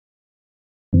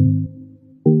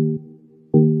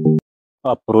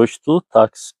approach to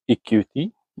tax equity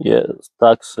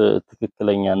የታክስ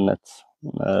ትክክለኛነት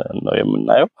ነው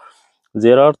የምናየው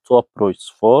there are two approaches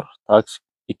for tax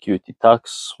equity tax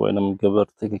ወይንም ግብር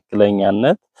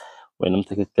ትክክለኛነት ወይንም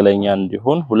ትክክለኛ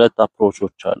እንዲሆን ሁለት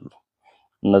አፕሮቾች አሉ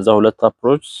እነዛ ሁለት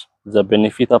አፕሮች the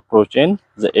benefit approach and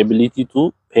the ability to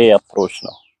pay approach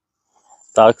ነው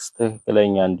ታክስ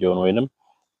ትክክለኛ እንዲሆን ወይንም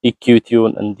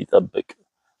ኢኩዊቲውን እንዲጠብቅ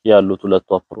ያሉት ሁለቱ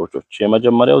አፕሮቾች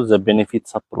የመጀመሪያው the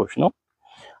benefits approach ነው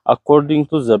according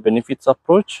to the benefits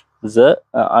approach the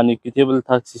unequitable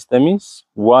tax system is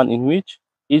one in which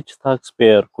each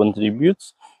taxpayer contributes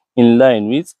in line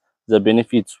with the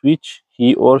benefits which he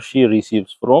or she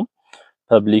receives from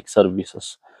public services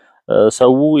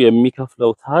ሰው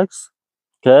የሚከፍለው ታክስ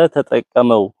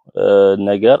ከተጠቀመው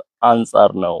ነገር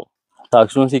አንፃር ነው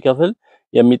ታክሱን ሲከፍል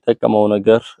የሚጠቀመው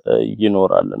ነገር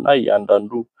ይኖራልና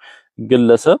ያንዳንዱ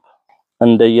ግለሰብ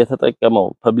እንደየተጠቀመው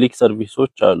ፐብሊክ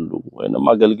ሰርቪሶች አሉ ወይንም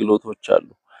አገልግሎቶች አሉ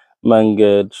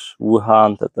መንገድ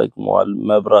ውሃን ተጠቅሟል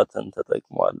መብራትን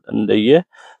ተጠቅሟል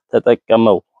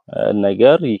እንደየተጠቀመው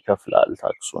ነገር ይከፍላል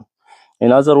ታክሱን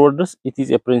in other words it is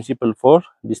a principle for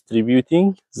distributing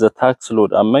the tax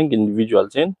load among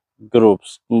individuals and groups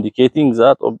indicating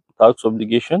that tax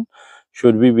obligation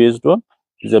should be based on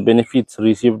the benefits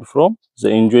received from the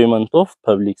enjoyment of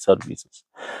public services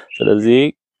ስለዚህ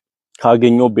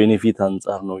ካገኘው ቤኔፊት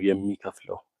አንፃር ነው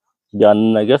የሚከፍለው ያን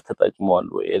ነገር ተጠቅሟል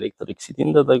ወይ ኤሌክትሪክሲቲን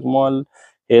ተጠቅሟል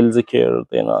ሄልዝ ኬር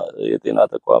የጤና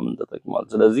ተቋምን ተጠቅሟል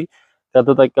ስለዚህ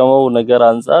ከተጠቀመው ነገር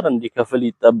አንፃር እንዲከፍል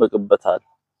ይጠበቅበታል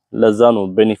ለዛ ነው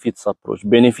ቤኔፊትስ አፕሮች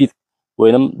ቤኔፊት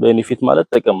ወይንም ቤኔፊት ማለት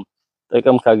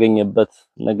ጥቅም ካገኘበት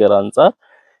ነገር አንፃር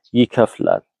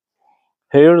ይከፍላል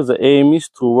here the aim is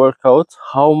to work out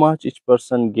how much each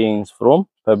person gains from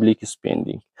public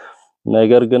spending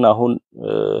ነገር ግን አሁን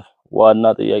ዋና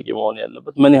ጥያቄ መሆን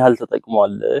ያለበት ምን ያህል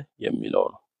ተጠቅሟል የሚለው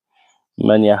ነው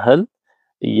ምን ያህል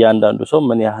እያንዳንዱ ሰው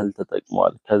ምን ያህል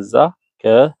ተጠቅሟል ከዛ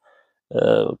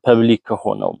ከፐብሊክ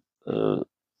ከሆነው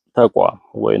ተቋም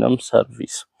ወይንም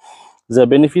ሰርቪስ the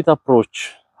benefit approach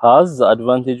has the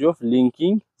advantage of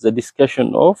linking the discussion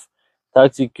of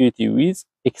tax equity with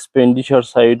expenditure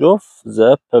side of the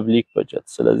public budget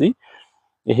ስለዚህ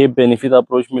ይሄ benefit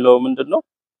approach የሚለው ምንድነው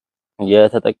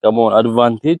የተጠቀመውን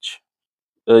አድቫንቴጅ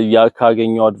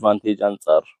ያካገኘው አድቫንቴጅ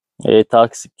አንፃር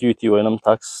የታክስ ኢኩዊቲ ወይንም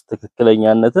ታክስ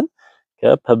ትክክለኛነትን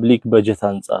ከፐብሊክ በጀት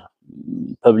አንፃር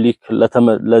ፐብሊክ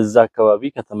ለዛ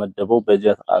አካባቢ ከተመደበው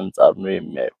በጀት አንፃር ነው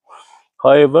የሚያየው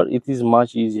however it is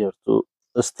much easier to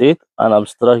state an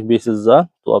abstract basis than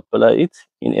to apply it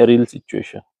in a real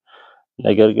situation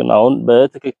ነገር ግን አሁን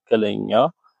በትክክለኛ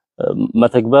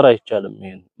መተግበር አይቻልም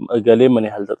ይሄን እገሌ ምን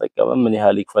ያህል ተጠቀመ ምን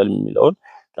ያህል ይክፈል የሚለውን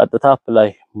ቀጥታ አፕላይ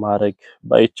ማድረግ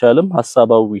ባይቻልም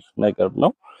ሐሳባዊ ነገር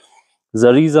ነው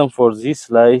the reason for this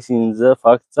lies in the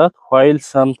fact that while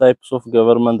some types of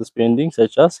government spending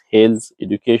such as health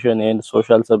education and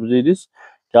social subsidies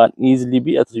can easily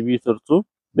be attributed to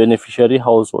beneficiary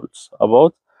households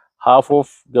about half of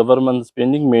government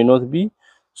spending may not be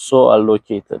so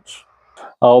allocated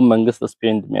አሁን መንግስት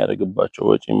ስፔንድ የሚያደርግባቸው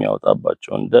ወጪ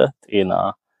የሚያወጣባቸው እንደ ጤና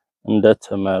እንደ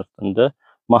ትምህርት እንደ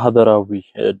ማህበራዊ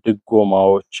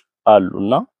ድጎማዎች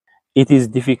አሉና it is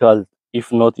difficult if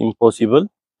not impossible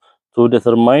to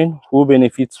determine who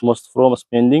benefits most from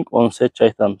spending on such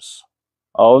items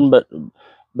አሁን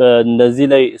በእነዚህ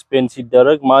ላይ ስፔንድ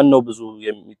ሲደረግ ማን ነው ብዙ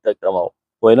የሚጠቀመው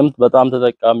ወይንም በጣም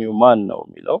ተጠቃሚው ማን ነው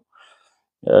የሚለው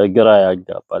ግራ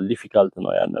ያጋባል difficult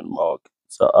ነው ያንን ማወቅ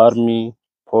the army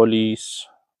police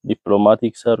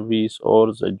diplomatic service or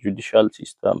the judicial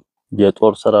system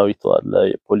የጦር ሰራዊት አለ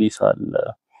የፖሊስ አለ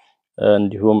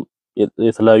እንዲሁም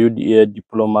የተለያዩ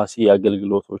የዲፕሎማሲ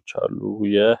አገልግሎቶች አሉ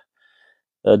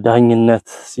የዳኝነት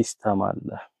ሲስተም አለ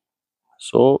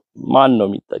ሶ ማን ነው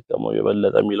የሚጠቀመው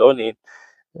የበለጠ የሚለውን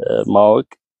ማወቅ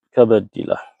ከበድ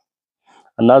ይላል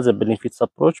እና the benefits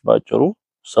approach ባጭሩ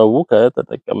ሰው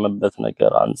ከተጠቀመበት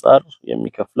ነገር አንፃር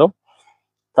የሚከፍለው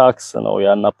ታክስ ነው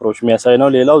ያን አፕሮች የሚያሳይ ነው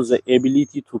ሌላው the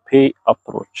ability to pay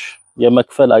approach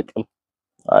የመክፈል አቅም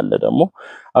አለ ደግሞ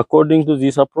according to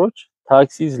this approach tax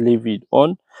is levied on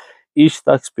each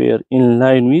taxpayer in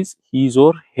line with his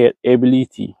or her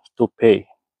ability to pay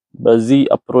በዚህ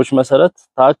አፕሮች መሰረት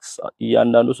ታክስ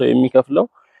እያንዳንዱ ሰው የሚከፍለው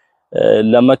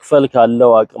ለመክፈል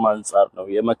ካለው አቅም አንፃር ነው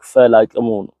የመክፈል አቅሙ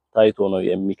ታይቶ ነው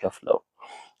የሚከፍለው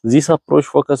this approach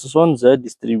focuses on the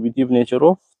distributive nature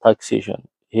of taxation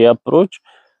ይሄ አፕሮች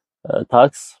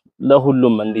ታክስ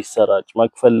ለሁሉም እንዲሰራጭ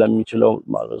መክፈል ለሚችለው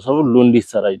ማለት ሁሉ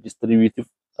እንዲሰራጭ distributive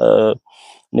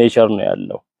nature ነው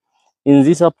ያለው in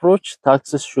this approach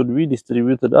taxes should be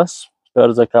distributed as per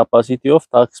the capacity of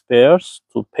taxpayers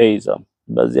to pay them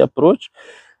በዚህ አፕሮች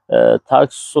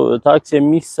ታክስ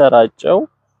የሚሰራጨው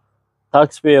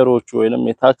ታክስ ፔየሮቹ ወይንም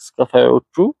የታክስ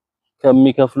ከፋዮቹ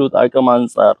ከሚከፍሉት አቅም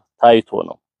አንፃር ታይቶ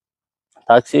ነው።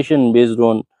 ታክሴሽን based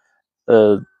on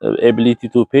ability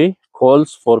to pay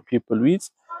calls for people with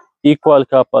equal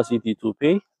capacity to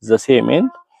pay the same and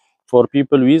for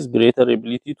people with greater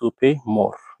ability to pay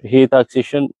more. ይሄ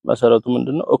ታክሴሽን መሰረቱ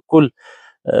ምንድነው? እኩል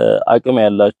አቅም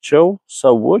ያላቸው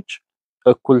ሰዎች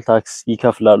እኩል ታክስ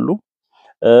ይከፍላሉ።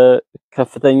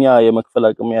 ከፍተኛ የመክፈል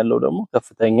አቅም ያለው ደግሞ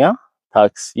ከፍተኛ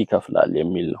ታክስ ይከፍላል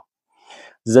የሚል ነው።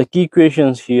 The key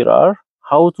questions here are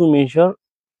how to measure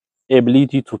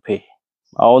ability to pay.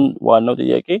 አሁን ዋናው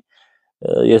ጥያቄ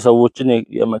የሰዎችን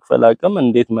የመክፈል አቅም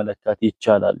እንዴት መለካት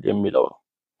ይቻላል የሚለው ነው።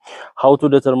 How to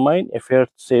determine a fair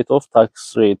set of tax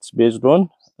rates based on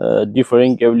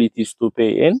differing abilities to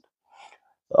pay and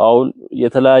አሁን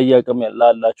የተለያየ አቅም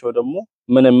ያላቸው ደግሞ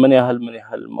ምን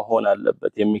ያህል መሆን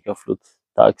አለበት የሚከፍሉት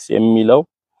ታክስ የሚለው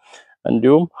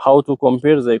እንዲሁም how to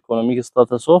compare the economic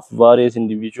status of various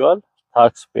individual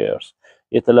taxpayers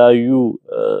የተለያዩ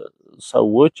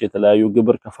ሰዎች የተለያዩ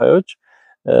ግብር ከፋዮች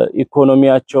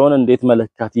ኢኮኖሚያቸውን እንዴት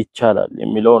መለካት ይቻላል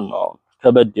የሚለው ነው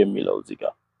ከበድ የሚለው እዚህ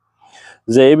ጋር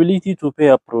the ability to pay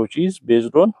approach is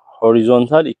based on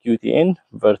horizontal equity and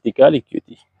vertical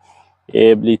equity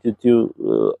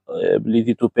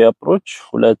ability to pay approach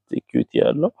ሁለት equity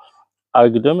ያለው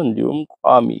አግድም እንዲሁም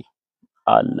ቋሚ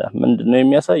አለ ምንድነው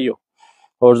የሚያሳየው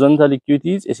horizontal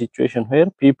equity is a situation where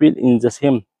people in the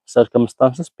same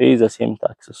circumstances pay the same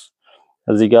taxes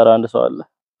እዚህ ጋር አንድ ሰው አለ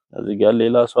እዚህ ጋር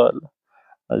ሌላ ሰው አለ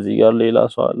እዚህ ጋር ሌላ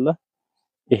ሰው አለ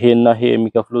ይሄና ይሄ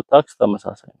የሚከፍሉት ታክስ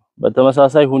ተመሳሳይ ነው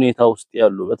በተመሳሳይ ሁኔታ ውስጥ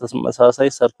ያሉ በተመሳሳይ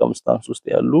circumstance ውስጥ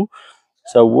ያሉ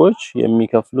ሰዎች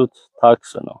የሚከፍሉት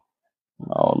ታክስ ነው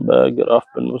አሁን በግራፍ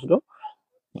ብንወስደው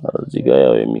እዚህ ጋር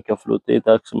ያው የሚከፍሉት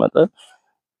የታክስ መጠን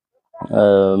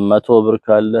 100 ብር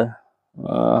ካለ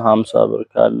 50 ብር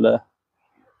ካለ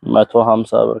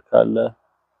 150 ብር ካለ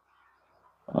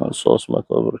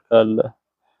 300 ብር ካለ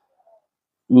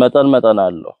መጠን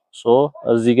አለው ሶ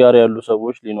እዚህ ጋር ያሉ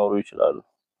ሰዎች ሊኖሩ ይችላሉ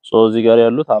ሶ እዚህ ጋር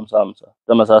ያሉት 50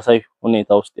 ተመሳሳይ ሁኔታ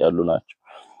ውስጥ ያሉ ናቸው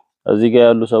እዚህ ጋር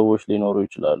ያሉ ሰዎች ሊኖሩ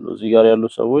ይችላሉ እዚህ ጋር ያሉ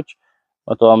ሰዎች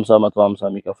 150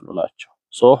 የሚከፍሉ ናቸው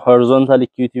ሶ horizontal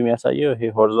equity የሚያሳየው ይሄ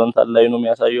horizontal ላይ ነው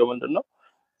የሚያሳየው ምንድነው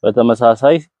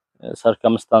በተመሳሳይ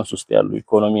circumstance ውስጥ ያሉ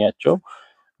ኢኮኖሚያቸው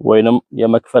ወይንም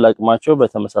የመክፈል አቅማቸው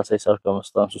በተመሳሳይ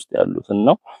circumstance ውስጥ ያሉትን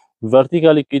ነው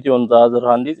vertical equity on the other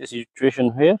hand is a situation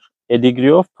where a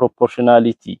degree of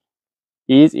proportionality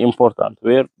is important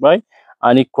whereby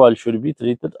unequal should be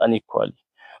treated unequally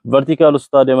vertical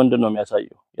ስታዲየም ምንድነው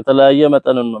የሚያሳየው የተለያየ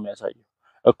መጠንን ነው የሚያሳየው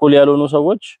እኩል ያልሆኑ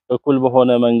ሰዎች እኩል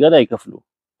በሆነ መንገድ አይከፍሉ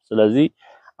ስለዚህ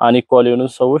unequal የሆኑ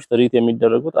ሰዎች ትሪት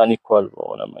የሚደረጉት unequal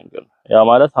በሆነ መንገድ ያ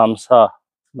ማለት 50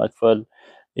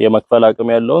 የመክፈል አቅም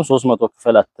ያለውን 300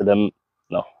 ክፈል አትለም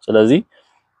ነው ስለዚህ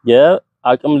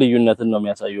የአቅም ልዩነትን ነው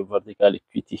የሚያሳየው vertical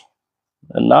equity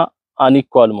እና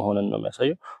unequal መሆንን ነው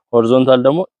የሚያሳየው horizontal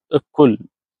ደግሞ እኩል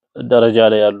ደረጃ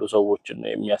ላይ ያሉ ሰዎችን ነው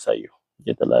የሚያሳየው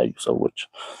የተለያዩ ሰዎች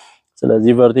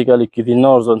ስለዚህ vertical equity እና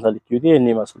horizontal equity እኔ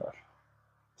ይመስላል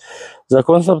The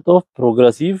concept of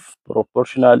progressive,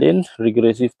 proportional and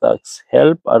regressive tax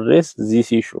help address this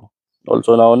issue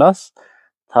also known as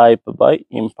type by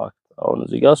impact አሁን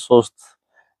እዚህ ጋር ሶስት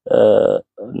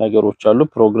ነገሮች አሉ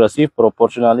progressive,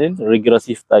 proportional and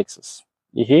regressive taxes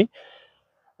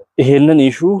ይሄንን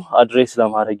ኢሹ አድሬስ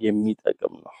ለማድረግ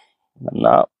የሚጠቅም ነው እና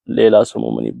ሌላ ስሙ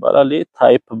ምን ይባላል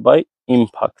ታይፕ ባይ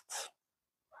ኢምፓክት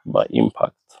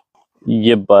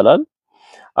ይባላል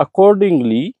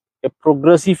accordingly a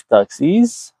progressive tax is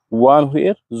one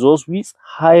where those with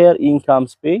higher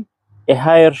incomes pay a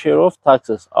higher share of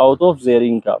taxes out of their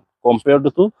income compared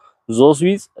to those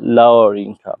with lower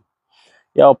income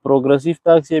ያው progressive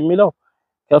tax የሚለው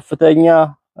ከፍተኛ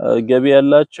ገቢ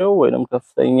ያላቸው ወይንም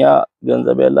ከፍተኛ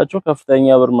ገንዘብ ያላቸው ከፍተኛ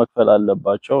ብር መክፈል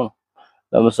አለባቸው ነው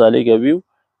ለምሳሌ ገቢው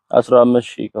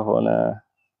 15000 ከሆነ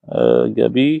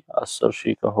ገቢ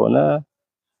 10000 ከሆነ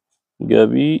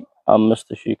ገቢ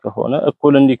 5000 ከሆነ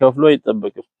እኩል እንዲከፍሉ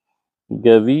አይጠበቅም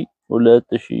ገቢ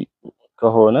 2000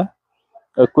 ከሆነ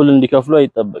እኩል እንዲከፍሉ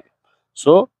አይጠበቅም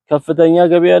ሶ ከፍተኛ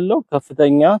ገቢ ያለው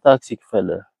ከፍተኛ ታክስ ይክፈል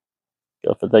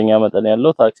ከፍተኛ መጠን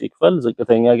ያለው ታክስ ይክፈል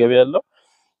ዝቅተኛ ገቢ ያለው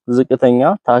ዝቅተኛ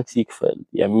ታክስ ይክፈል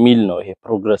የሚል ነው ይሄ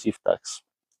progressive tax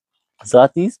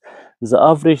that is the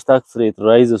average tax rate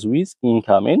rises with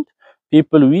income and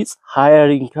people with higher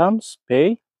incomes pay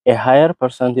a higher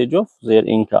percentage of their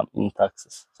income in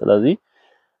taxes ስለዚህ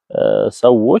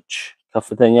ሰዎች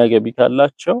ከፍተኛ ገቢ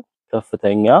ካላቸው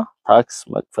ከፍተኛ ታክስ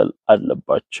መክፈል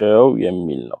አለባቸው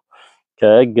የሚል ነው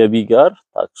ከገቢ ጋር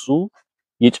ታክሱ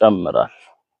ይጨምራል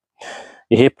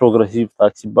ይሄ ፕሮግሬሲቭ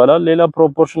ታክስ ይባላል። ሌላ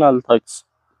ፕሮፖርሽናል ታክስ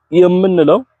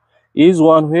የምንለው is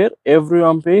one where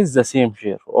everyone pays the same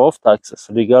share of taxes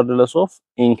regardless of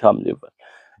income level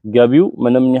ገቢው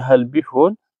ምንም ያህል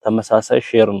ቢሆን ተመሳሳይ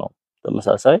ሼር ነው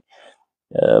ተመሳሳይ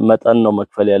መጠን ነው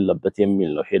መክፈል ያለበት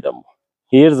የሚል ነው። ይሄ ደግሞ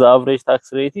here the average tax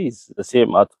rate is the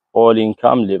same at all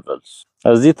income levels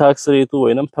እዚህ ታክስ ሬቱ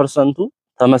ወይንም ፐርሰንቱ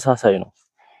ተመሳሳይ ነው።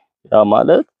 ያ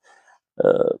ማለት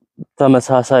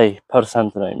ተመሳሳይ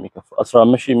ፐርሰንት ነው የሚከፍለው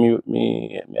 15000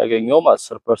 የሚያገኘው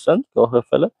 10%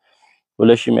 ከከፈለ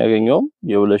 2000 የሚያገኘው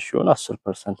የ2000ን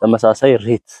 10% ተመሳሳይ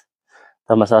ሬት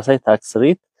ተመሳሳይ ታክስ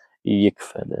ሬት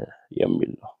ይከፈል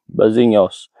የሚል ነው።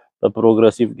 በዚህኛውስ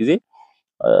በፕሮግሬሲቭ ጊዜ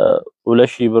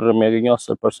 2000 ብር የሚያገኘው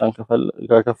 10%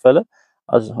 ከከፈለ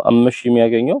 5000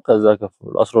 የሚያገኘው ከዛ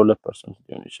ከፍሎ 12%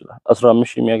 ሊሆን ይችላል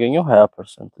 15000 የሚያገኘው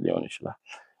 20% ሊሆን ይችላል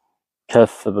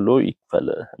ከፍ ብሎ ይከፈል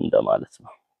እንደማለት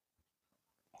ነው።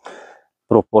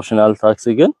 ፕሮፖርሽናል ታክስ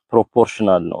ግን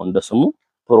ፕሮፖርሽናል ነው እንደስሙ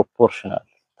ፕሮፖርሽናል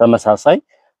ተመሳሳይ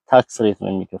ታክስ ሬት ነው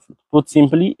የሚከፍሉት። put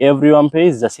simply everyone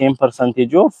pays the same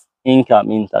percentage of income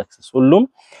in taxes ሁሉም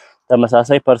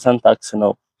ተመሳሳይ ፐርሰንት ታክስ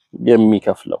ነው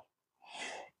የሚከፍለው።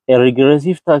 A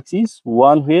regressive tax is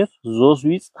one where those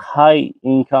with high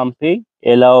income pay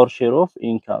a lower share of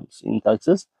incomes in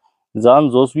taxes than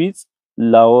those with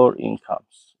lower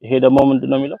incomes ይሄ ደግሞ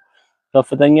ምንድነው የሚለው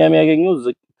ከፍተኛ የሚያገኙ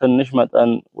ትንሽ መጠን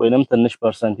ወይንም ትንሽ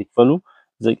ፐርሰንት ይከፈሉ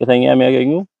ዝቅተኛ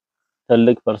የሚያገኙ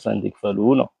ትልቅ ፐርሰንት ይከፈሉ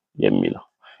ነው የሚለው።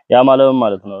 ያ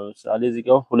ማለት ነው ለምሳሌ እዚህ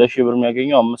ጋር 2000 ብር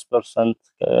የሚያገኘው 5%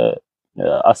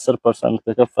 10%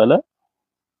 ከከፈለ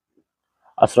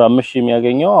 15000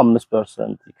 የሚያገኘው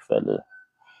 5% ይከፈል።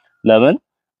 ለምን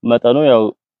መጠኑ ያው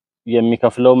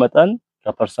የሚከፍለው መጠን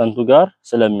ከፐርሰንቱ ጋር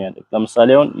ስለሚያድግ ለምሳሌ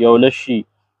አሁን የ2000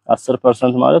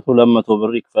 10% ማለት 200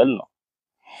 ብር ይከፈል ነው።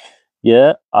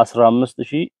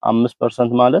 የ15000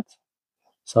 5% ማለት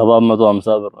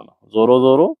 750 ብር ነው። ዞሮ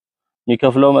ዞሮ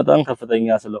የሚከፍለው መጠን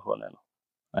ከፍተኛ ስለሆነ ነው።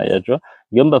 አያችሁ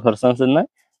ግን በፐርሰንት ስናይ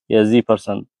የዚህ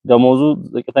ፐርሰንት ደሞዙ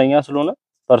ዝቅተኛ ስለሆነ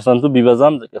ፐርሰንቱ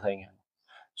ቢበዛም ዝቅተኛ ነው።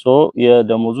 ሶ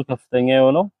የደሞዙ ከፍተኛ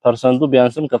የሆነው ፐርሰንቱ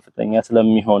ቢያንስም ከፍተኛ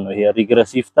ስለሚሆን ነው። ይሄ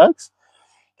ሪግሬሲቭ ታክስ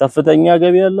ከፍተኛ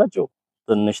ገቢ ያላቸው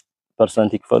ትንሽ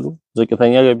ፐርሰንት ይከፈሉ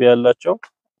ዝቅተኛ ገቢ ያላቸው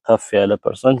ከፍ ያለ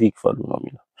ፐርሰንት ይከፈሉ ነው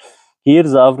የሚለው። here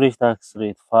the average tax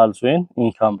rate falls when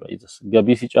income rises ገቢ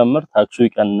ሲጨምር ታክሱ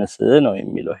ይቀንስ ነው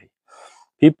የሚለው። ይሄ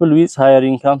people with higher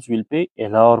incomes will pay a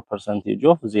lower percentage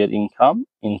of their income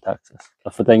in taxes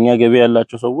ከፍተኛ ገቢ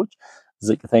ያላቸው ሰዎች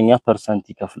ዝቅተኛ ፐርሰንት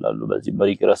ይከፍላሉ በዚህ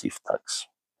በሪግሬሲቭ ታክስ።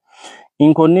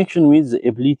 in connection with the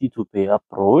ability to pay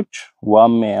approach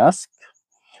one may ask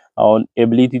አሁን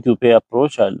ability to pay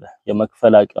approach አለ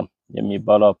የመክፈል አቅም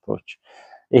የሚባለው approach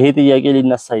ይሄ ጥያቄ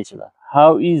ሊነሳ ይችላል።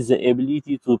 how is the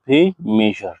ability to pay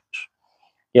measured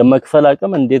የመክፈል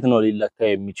አቅም እንዴት ነው ሊለካ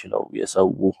የሚችለው የሰው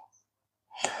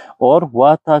or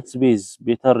what tax base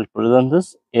better represents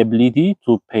ability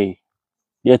to pay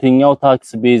የትኛው ታክስ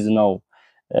ቤዝ ነው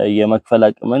የመክፈል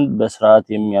አቅምን በስርዓት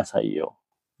የሚያሳየው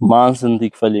ማን ስንት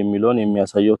ይክፈል የሚለውን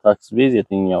የሚያሳየው ታክስ ቤዝ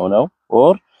የትኛው ነው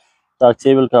or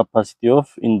taxable capacity of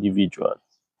individual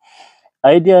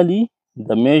ideally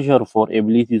the measure for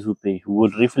ability to pay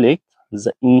would reflect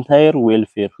the entire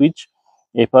welfare which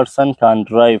a person can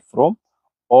derive from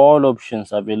all options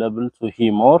available to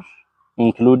him or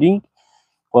including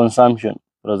consumption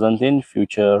present and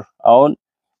future አሁን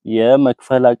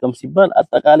የመክፈል አቅም ሲባል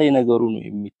አጠቃላይ ነገሩ ነው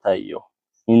የሚታየው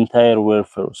entire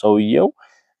welfare ሰውየው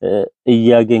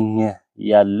እያገኘ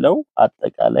ያለው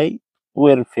አጠቃላይ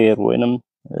welfare ወይንም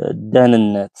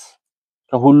ደህንነት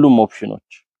ከሁሉም ኦፕሽኖች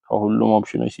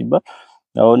ሲባል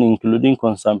አሁን including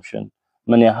consumption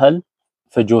ምን ያህል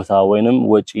ፍጆታ ወይንም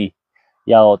ወጪ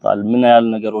ያወጣል ምን ያህል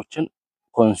ነገሮችን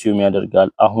ኮንሱም ያደርጋል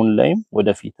አሁን ላይም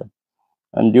ወደፊትም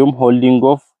እንዲሁም holding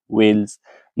of wealth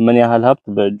ምን ያህል ሀብት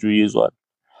በእጁ ይዟል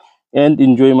and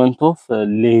enjoyment of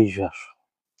leisure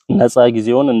ነፃ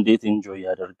ጊዜውን እንዴት enjoy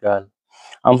ያደርጋል።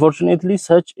 unfortunately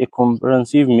such a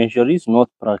comprehensive measure is not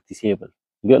practicable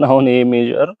ግን አሁን ይሄ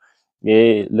ሜዠር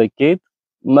ለኬት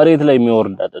መሬት ላይ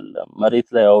የሚወርድ አይደለም መሬት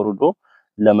ላይ አውርዶ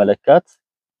ለመለካት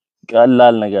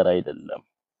ቀላል ነገር አይደለም